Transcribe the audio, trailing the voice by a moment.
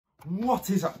What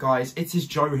is up, guys? It is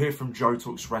Joe here from Joe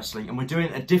Talks Wrestling, and we're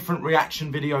doing a different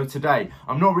reaction video today.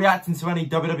 I'm not reacting to any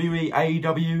WWE,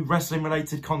 AEW, wrestling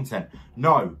related content.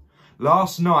 No.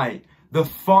 Last night, the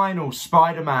final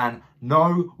Spider-Man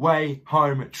No Way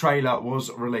Home trailer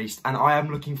was released, and I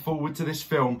am looking forward to this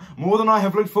film more than I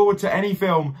have looked forward to any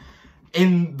film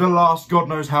in the last God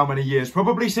knows how many years,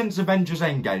 probably since Avengers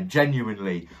Endgame,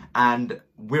 genuinely. And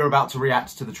we're about to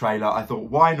react to the trailer. I thought,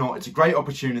 why not? It's a great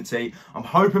opportunity. I'm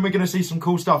hoping we're going to see some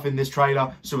cool stuff in this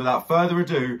trailer. So without further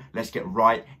ado, let's get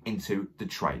right into the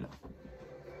trailer.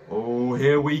 Oh,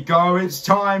 here we go. It's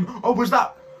time. Oh, was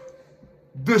that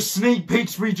the sneak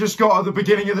peeks we just got at the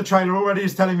beginning of the trailer already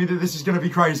is telling me that this is going to be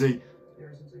crazy?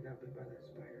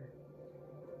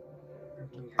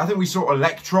 I think we saw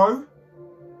Electro,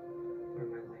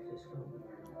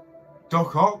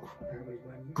 Doc Ock,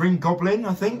 Green Goblin,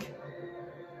 I think.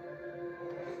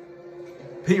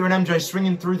 Peter and MJ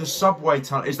swinging through the subway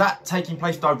tunnel. Is that taking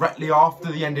place directly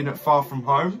after the ending at Far From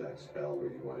Home? That spell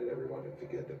where you wanted everyone to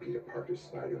forget that Peter Parker's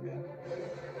Spider-Man.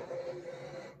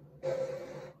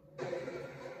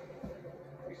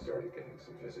 We started getting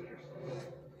some visitors.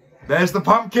 There's the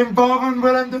pumpkin bomb and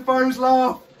Willem Dafoe's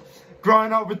laugh.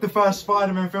 Growing up with the first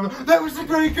Spider-Man film. That was the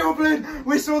Green Goblin!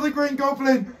 We saw the Green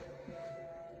Goblin!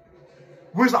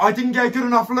 I didn't get a good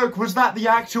enough look. Was that the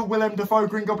actual Willem Dafoe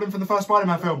Green Goblin from the first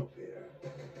Spider-Man film?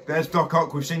 There's Doc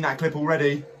Ock. We've seen that clip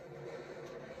already.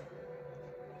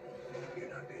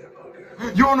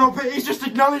 You're not Peter. He's just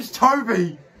acknowledged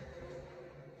Toby.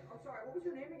 I'm sorry, what was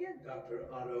your name again? Dr.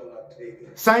 Otto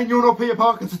Octavius. Saying you're not Peter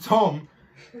Parker to Tom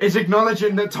is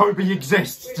acknowledging that Toby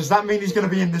exists. Does that mean he's going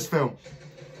to be in this film?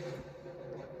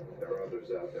 There are others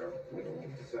out there. We don't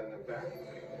need to send them back.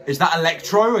 Is that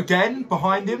Electro again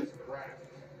behind him?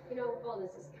 You know, all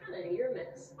this is kind of your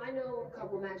mess. I know a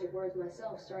couple magic words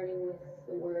myself, starting with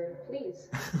the word please.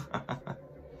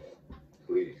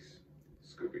 Please,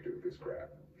 Scooby-Doo this crap.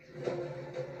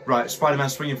 Right, Spider-Man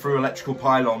swinging through electrical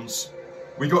pylons.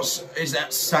 We got, is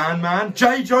that Sandman?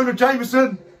 J. Jonah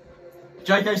Jameson!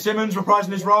 J.K. Simmons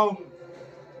reprising his role.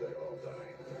 They all die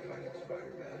fighting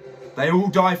Spider-Man. They all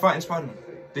die fighting Spider-Man.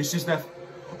 This is their...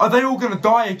 Are they all going to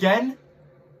die again?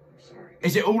 Sorry.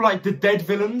 Is it all like the dead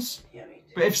villains?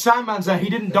 But if Sandman's there, he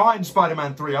didn't die in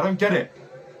Spider-Man 3. I don't get it.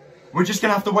 We're just going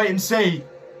to have to wait and see.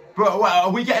 But well,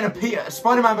 are we getting a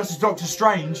Spider-Man versus Doctor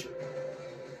Strange?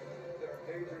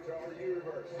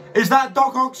 Is that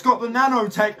Doc Ock's got the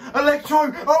nanotech?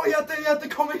 Electro! Oh, he had the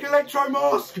comic Electro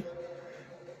mask!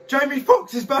 Jamie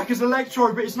Foxx is back as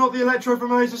Electro, but it's not the Electro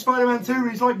from Amazing Spider-Man 2.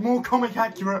 He's like more comic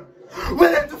accurate.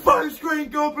 Willem Dafoe's Green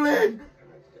Goblin!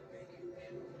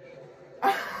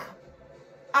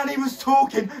 And he was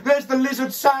talking. There's the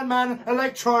Lizard, Sandman,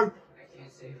 Electro. I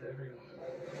can't save everyone.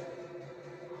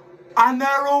 And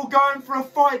they're all going for a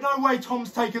fight. No way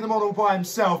Tom's taking them on all by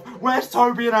himself. Where's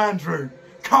Toby and Andrew?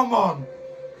 Come on.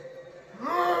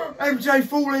 MJ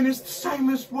falling is the same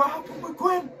as what happened with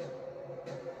Gwen.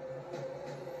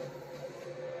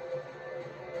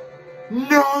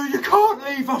 No, you can't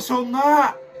leave us on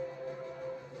that.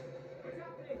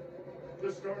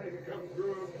 They're starting to come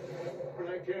through, but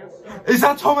I can't stop. Is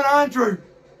that Tom and Andrew?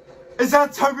 Is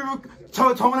that Tom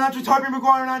and Andrew, Tobey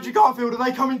Maguire and Andrew Garfield? Are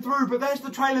they coming through? But there's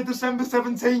the trailer, December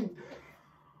 17th.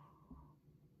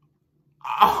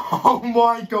 Oh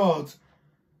my God.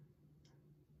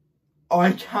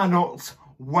 I cannot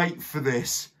wait for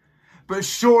this. But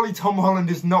surely Tom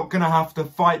Holland is not going to have to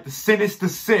fight the Sinister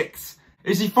Six.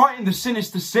 Is he fighting the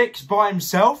Sinister Six by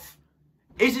himself?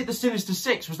 Is it the Sinister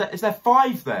Six? Is there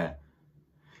 5 there?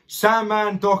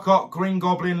 Sandman, Doc Ock, Green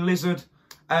Goblin, Lizard,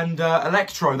 and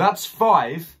Electro. That's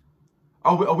 5.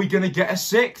 Are we going to get a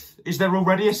 6th? Is there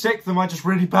already a 6th? Am I just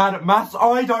really bad at maths?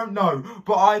 I don't know.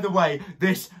 But either way,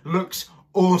 this looks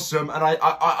awesome. And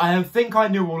I think I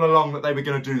knew all along that they were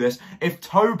going to do this. If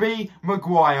Tobey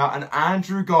Maguire and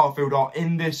Andrew Garfield are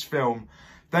in this film,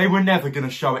 they were never going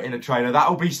to show it in a trailer.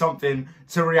 That'll be something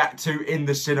to react to in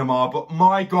the cinema. But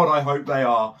my God, I hope they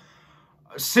are.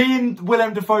 Seeing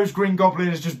Willem Dafoe's Green Goblin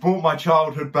has just brought my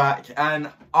childhood back,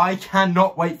 and I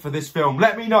cannot wait for this film.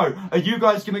 Let me know, are you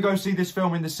guys going to go see this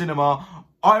film in the cinema?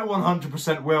 I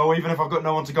 100% will, even if I've got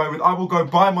no one to go with. I will go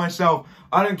by myself.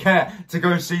 I don't care to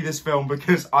go see this film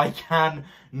because I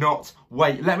cannot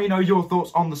wait. Let me know your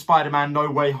thoughts on the Spider-Man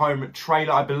No Way Home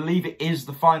trailer. I believe it is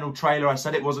the final trailer. I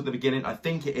said it was at the beginning. I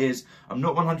think it is. I'm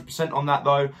not 100% on that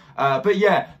though. But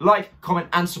yeah, like, comment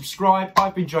and subscribe.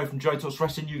 I've been Joe from Joe Talks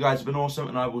Wrestling. You guys have been awesome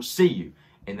and I will see you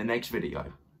in the next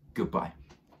video. Goodbye.